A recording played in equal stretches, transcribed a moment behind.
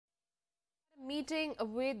meeting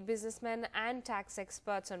with businessmen and tax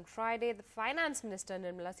experts on Friday, the Finance Minister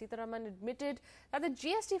Nirmala Sitharaman admitted that the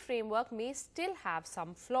GST framework may still have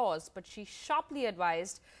some flaws, but she sharply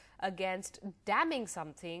advised against damning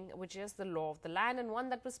something which is the law of the land and one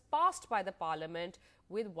that was passed by the Parliament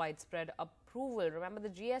with widespread approval. Remember, the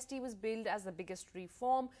GST was billed as the biggest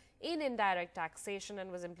reform in indirect taxation and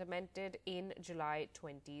was implemented in July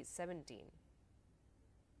 2017.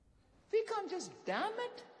 We can't just damn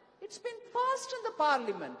it. It's been passed in the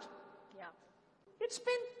Parliament. Yeah. It's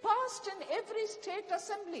been passed in every state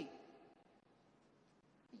assembly.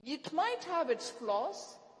 It might have its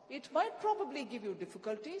flaws. It might probably give you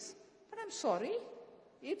difficulties. But I'm sorry,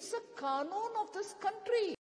 it's a Kanoon of this country.